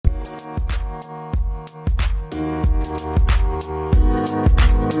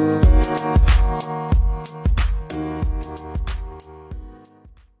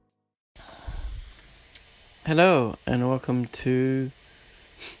Hello, and welcome to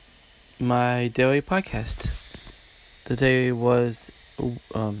my daily podcast. The day was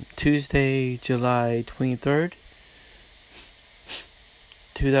Tuesday, July 23rd,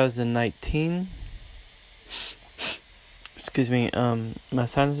 2019. Excuse me, my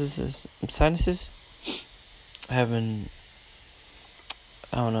sinuses having,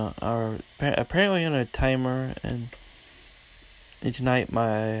 I don't know, are apparently on a timer, and each night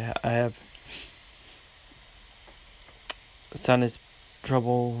I have sinus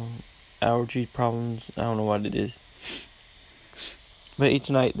trouble, allergy problems. I don't know what it is, but each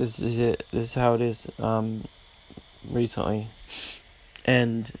night this is it. This is how it is. Recently,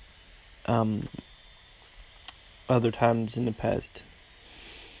 and other times in the past.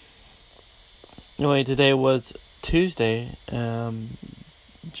 Anyway, today was Tuesday,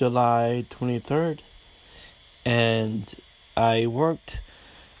 July 23rd, and I worked.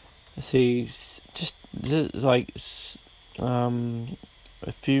 Let's see, just like a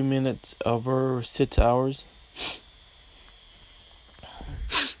few minutes over 6 hours.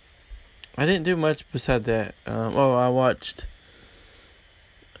 I didn't do much beside that. I watched.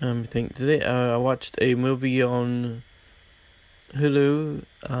 I think today I watched a movie on Hulu.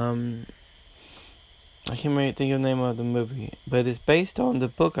 I can't really think of the name of the movie, but it's based on a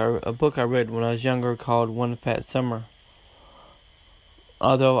book I read when I was younger called One Fat Summer.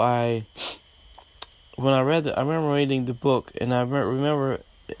 Although when I remember reading the book, and I remember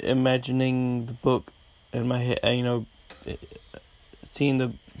imagining the book in my head. Seeing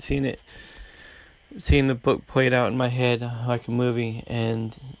the book played out in my head like a movie,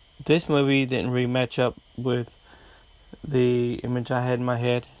 and this movie didn't really match up with the image I had in my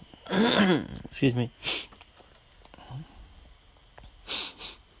head. Excuse me.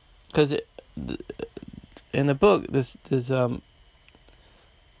 Because in the book, this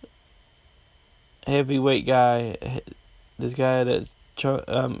heavyweight guy, this guy that's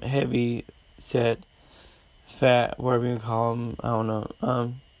heavy set, fat, whatever you call him, I don't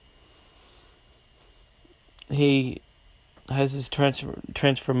know. He has this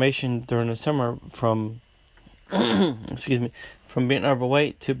transformation during the summer from, from being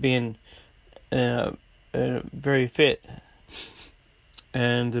overweight to being very fit.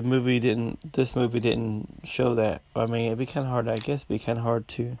 And this movie didn't show that. I mean, it'd be kind of hard. I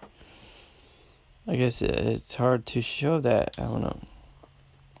guess it's hard to show that. I don't know.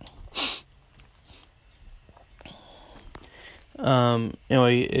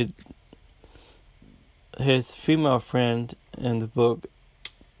 Anyway, his female friend in the book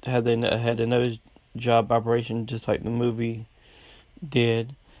had another job operation just like the movie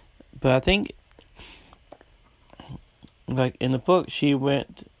did, but I think like in the book she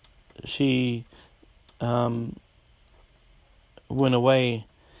went away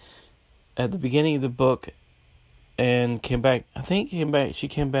at the beginning of the book and came back. She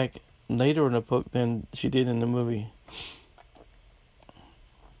came back later in the book than she did in the movie.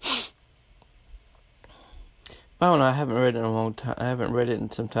 I don't know, I haven't read it in a long time. I haven't read it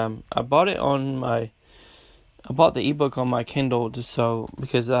in some time. I bought the ebook on my Kindle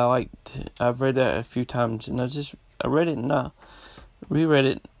because I've read that a few times, and I read it reread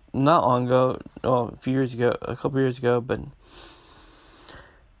it not long ago, a couple years ago, but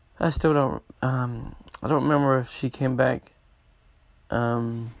I still don't, I don't remember if she came back, at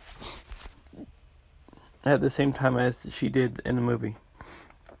the same time as she did in the movie.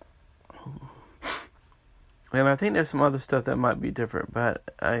 And I think there's some other stuff that might be different, but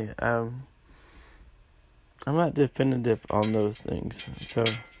I'm not definitive on those things. So,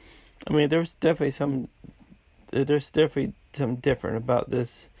 I mean, there's definitely some different about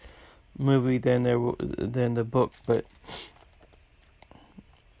this movie than the book, but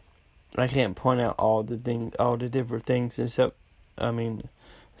I can't point out all the different things except the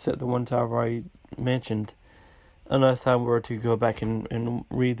ones I've already mentioned, unless I were to go back and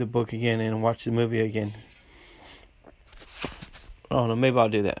read the book again and watch the movie again. I don't know, maybe I'll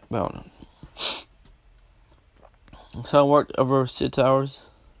do that, but I don't know. So I worked over 6 hours,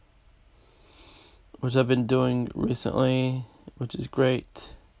 which I've been doing recently, which is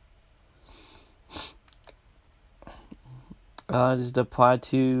great. I just applied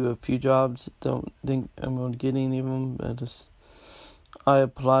to a few jobs. Don't think I'm going to get any of them. I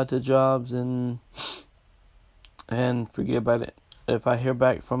applied to jobs and forget about it. If I hear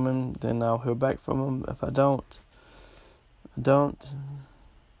back from them, then I'll hear back from them. If I don't. So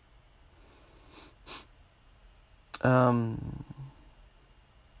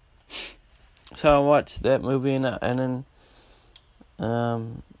I watched that movie and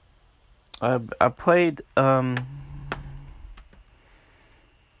then I played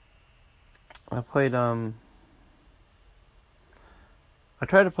I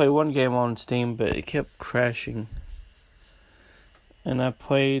tried to play one game on Steam, but it kept crashing. And I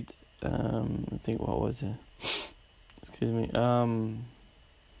played, I think, what was it? Excuse me. I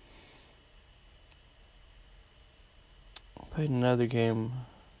played another game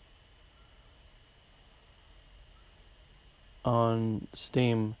on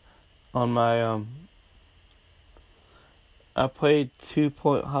Steam on my, I played 2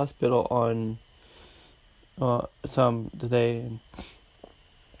 Point Hospital on some today.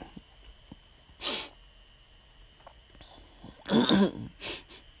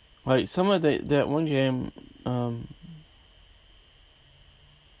 Like some of that one game,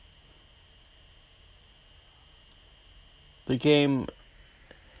 the game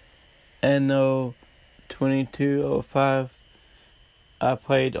Anno 2205, I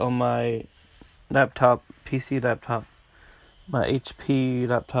played on my laptop, PC laptop, my HP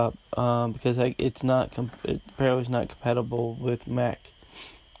laptop, because it's not it apparently is not compatible with Mac.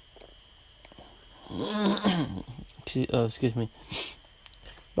 Excuse me.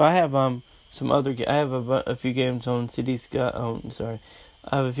 But I have some other I have a few games on CD Sky. I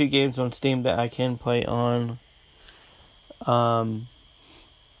have a few games on Steam that I can play on my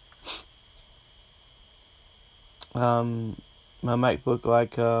MacBook,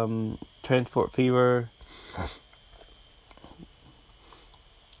 like Transport Fever,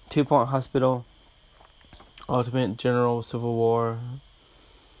 2 Point Hospital, Ultimate General Civil War,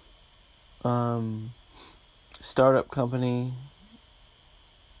 Startup Company,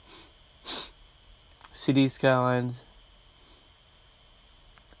 CD Skylines.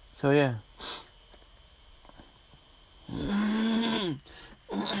 So yeah.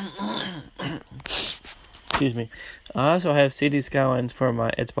 Excuse me. I also have CD Skylines for my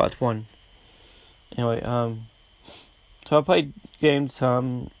Xbox One. Anyway, so I played games.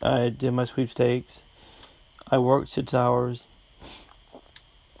 I did my sweepstakes. I worked 6 hours.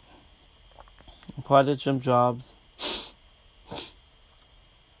 Applied to some jobs.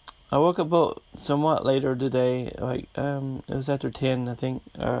 I woke up somewhat later today. Like it was after 10, I think.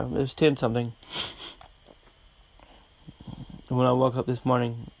 It was 10 something when I woke up this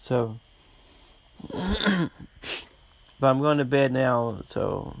morning. So, but I'm going to bed now.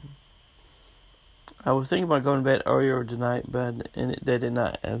 So I was thinking about going to bed earlier tonight, but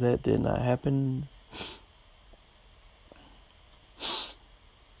that did not happen.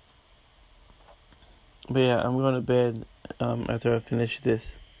 But yeah, I'm going to bed after I finish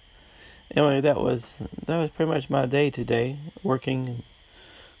this. Anyway, that was pretty much my day today, working and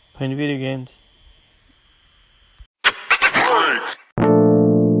playing video games.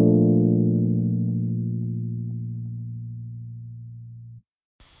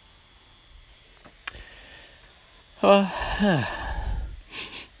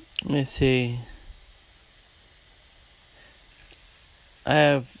 Let me see. I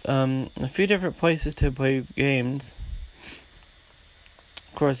have a few different places to play games.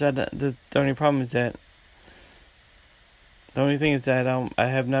 Of course, the only problem is that I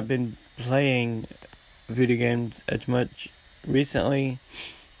have not been playing video games as much recently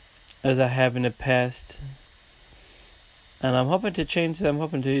as I have in the past, and I'm hoping to change that. I'm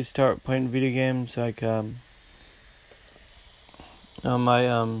hoping to start playing video games like on my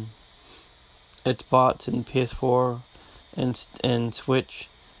Xbox and PS4 and Switch,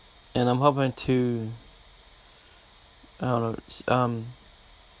 and I'm hoping to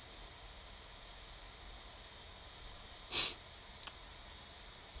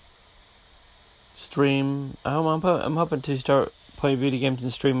stream. I'm hoping to start playing video games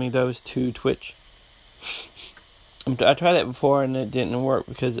and streaming those to Twitch. I tried that before and it didn't work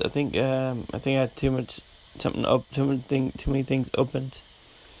because I think I had too many things opened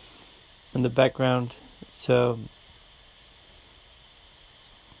in the background. So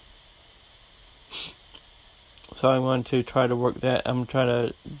I'm going to try to work that. I'm trying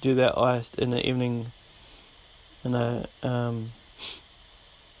to do that last in the evening, and so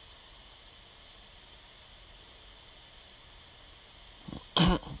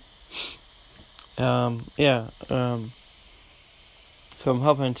I'm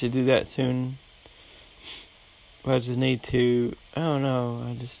hoping to do that soon. But I just need to,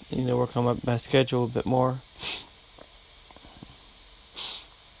 I just need to work on my schedule a bit more.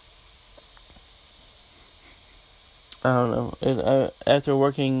 I don't know. After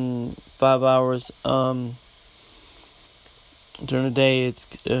working 5 hours during the day, it's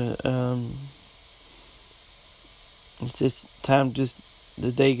just time.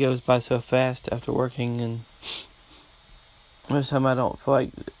 The day goes by so fast after working, and most of the time I don't feel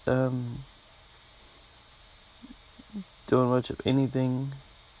like doing much of anything.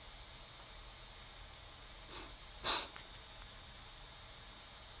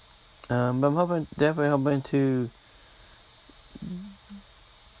 But I'm definitely hoping to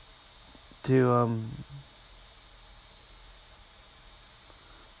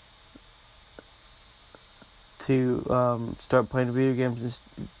start playing video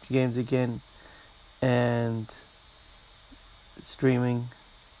games again, and streaming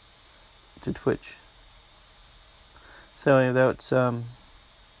to Twitch. So anyway, that's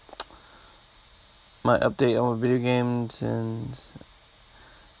my update on video games, and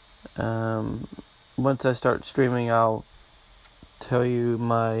once I start streaming, I'll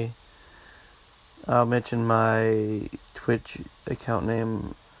mention my Twitch account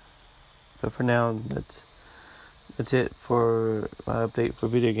name. But for now, that's it for my update for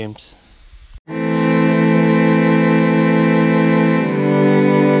video games.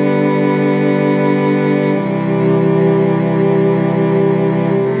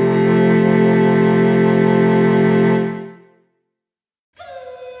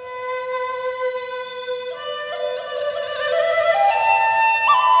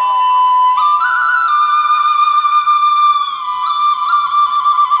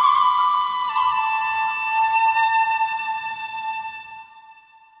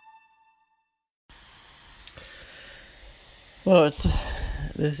 Well,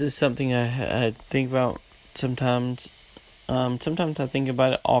 this is something I think about sometimes. Sometimes I think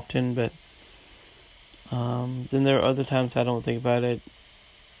about it often, but then there are other times I don't think about it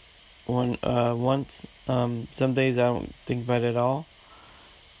once. Some days I don't think about it at all.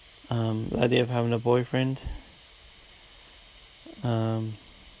 The idea of having a boyfriend.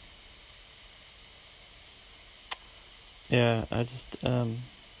 Yeah,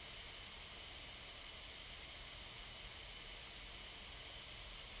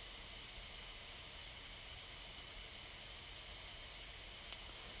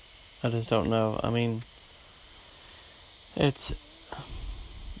 I just don't know. I mean, it's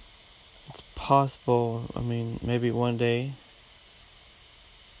possible. I mean, maybe one day.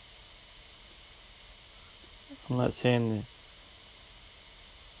 I'm not saying.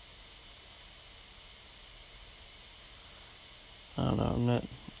 I don't know.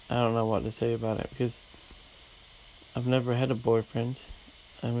 I don't know what to say about it, because I've never had a boyfriend.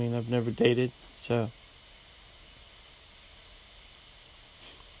 I mean, I've never dated, so.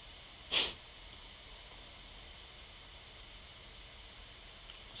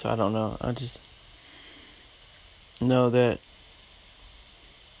 So I don't know. I just know that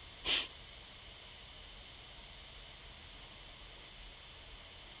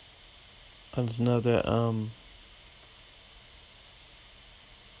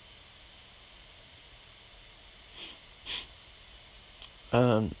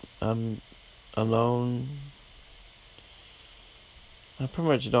I'm alone. I pretty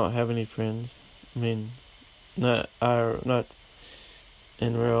much don't have any friends. I mean, not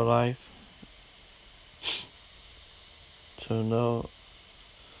in real life. So no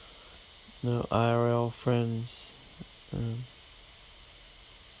IRL friends.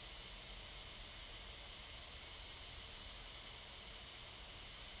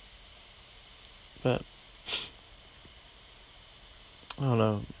 But I don't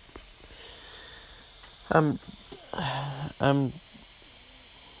know. I'm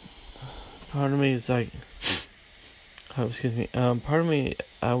part of me is like, oh, excuse me. Part of me,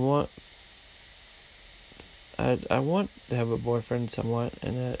 I want to have a boyfriend somewhat,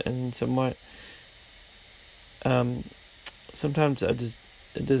 and somewhat. Sometimes it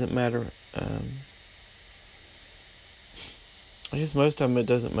doesn't matter. I guess most of the time it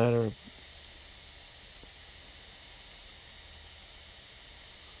doesn't matter.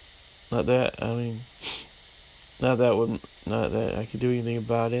 Not that, I mean, not that I could do anything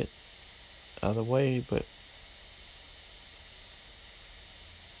about it either way, but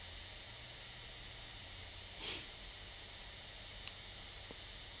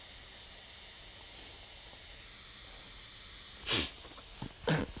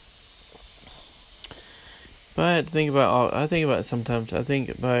I think about it sometimes. I think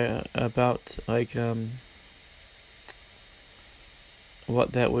about like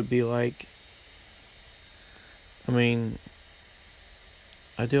what that would be like. I mean,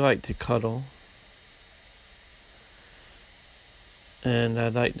 I do like to cuddle, and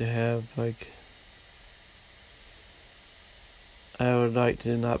I'd like to have I would like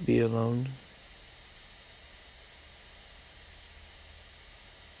to not be alone.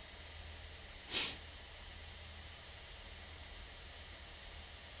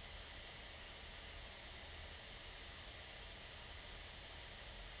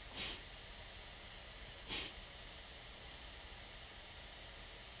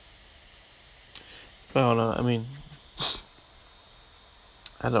 But I don't know. I mean,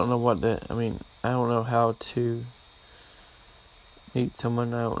 I don't know I don't know how to meet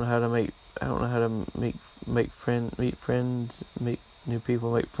someone. I don't know how to meet friends, meet new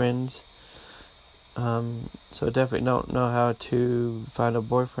people, make friends. So I definitely don't know how to find a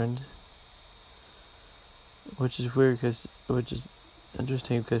boyfriend, which is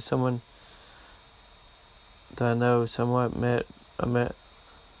interesting because someone that I know I met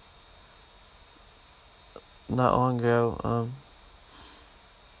not long ago.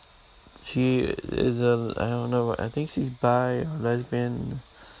 She is I don't know, I think she's bi or lesbian.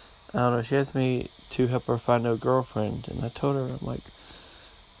 I don't know. She asked me to help her find a girlfriend, and I told her, I'm like,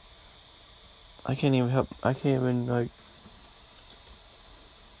 I can't even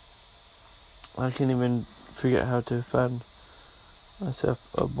figure out how to find myself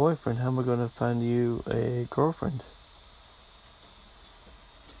a boyfriend. How am I going to find you a girlfriend?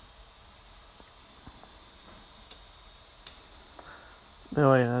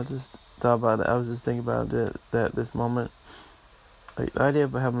 Anyway, I just thought about it. I was just thinking about it that this moment. Like, the idea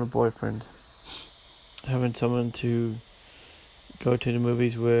of having a boyfriend, having someone to go to the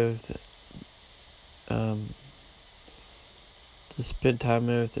movies with, to spend time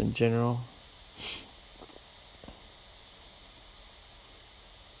with in general.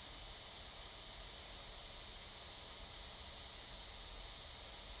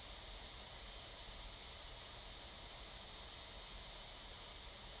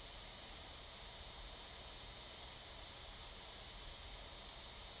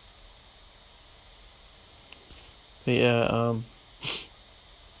 But yeah, I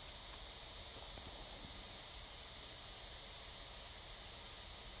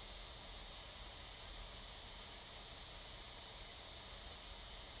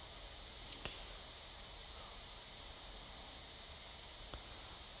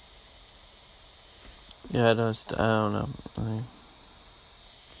don't know.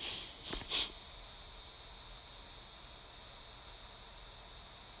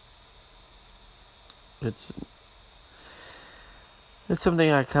 It's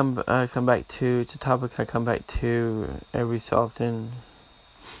something I come back to. It's a topic I come back to every so often,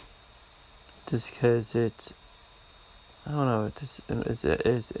 just because I don't know. It's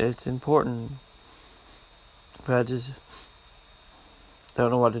important, but I just don't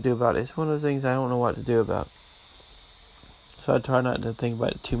know what to do about it. It's one of those things I don't know what to do about, so I try not to think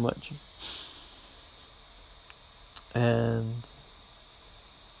about it too much. And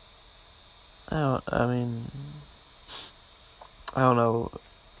I don't know.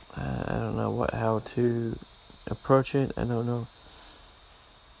 I don't know how to approach it. I don't know,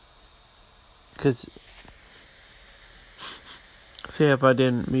 because say if I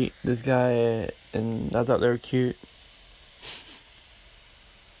didn't meet this guy and I thought they were cute,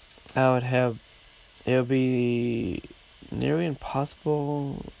 it would be nearly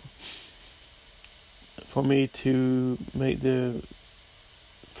impossible for me to make the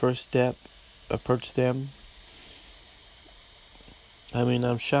first step, approach them. I mean,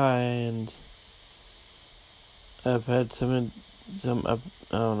 I'm shy and I've had so many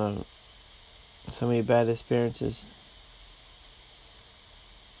bad experiences.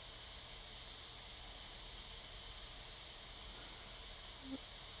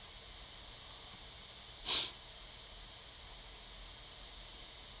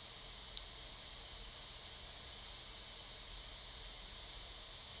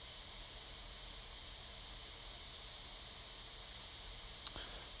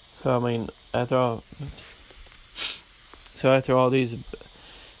 So I mean, after all these,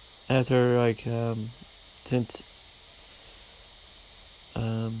 since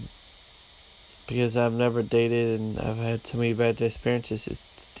because I've never dated and I've had so many bad experiences, it's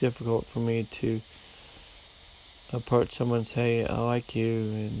difficult for me to approach someone and say I like you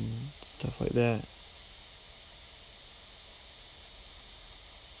and stuff like that.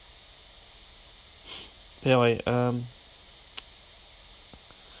 But anyway,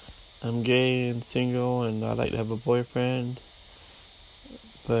 I'm gay and single and I'd like to have a boyfriend,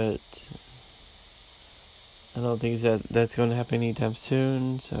 but I don't think that's going to happen anytime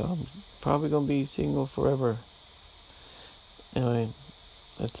soon, so I'm probably going to be single forever. Anyway,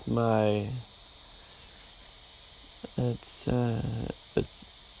 that's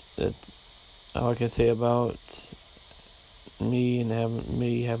all I can say about me and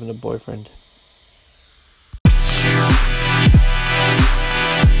having a boyfriend.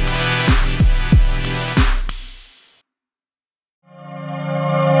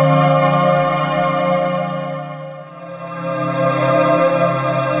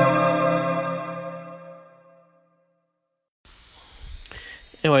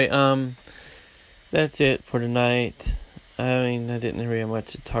 Anyway, that's it for tonight. I mean, I didn't really have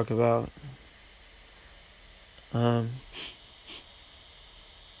much to talk about.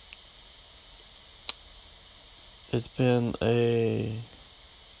 It's been I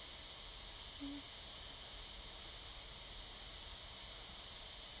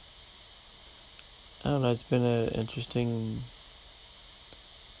don't know, it's been an interesting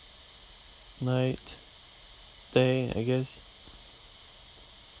day, I guess.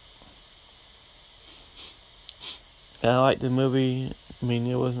 I liked the movie. I mean,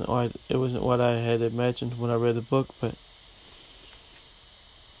 it wasn't what I had imagined when I read the book,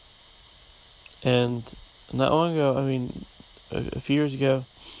 and not long ago, I mean, a few years ago,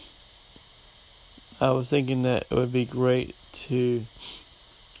 I was thinking that it would be great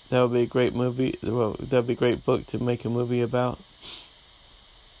that would be a great movie, well, that would be a great book to make a movie about.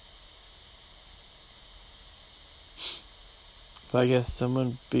 But I guess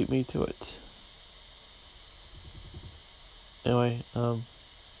someone beat me to it. Anyway, I'm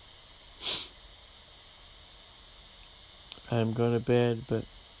going to bed, but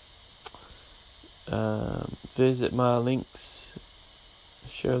visit my links,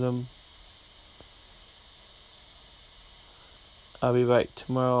 share them. I'll be back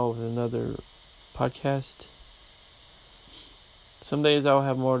tomorrow with another podcast. Some days I'll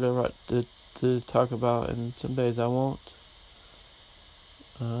have more to talk about, and some days I won't.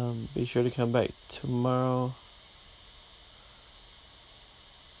 Be sure to come back tomorrow.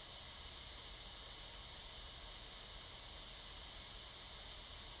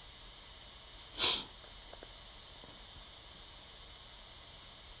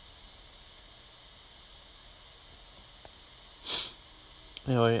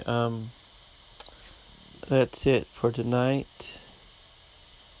 Anyway, that's it for tonight.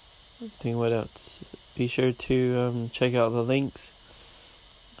 Think what else? Be sure to check out the links.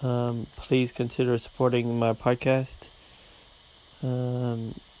 Please consider supporting my podcast.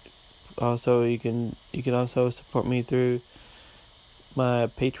 Also, you can also support me through my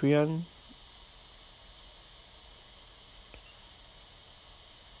Patreon.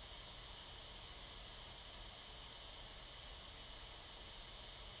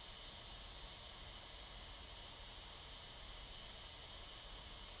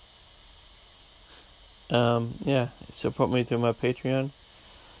 Yeah, support me through my Patreon.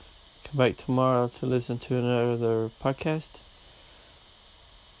 Come back tomorrow to listen to another podcast.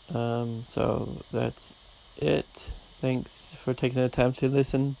 So that's it. Thanks for taking the time to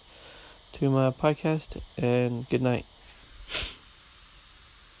listen to my podcast, and good night.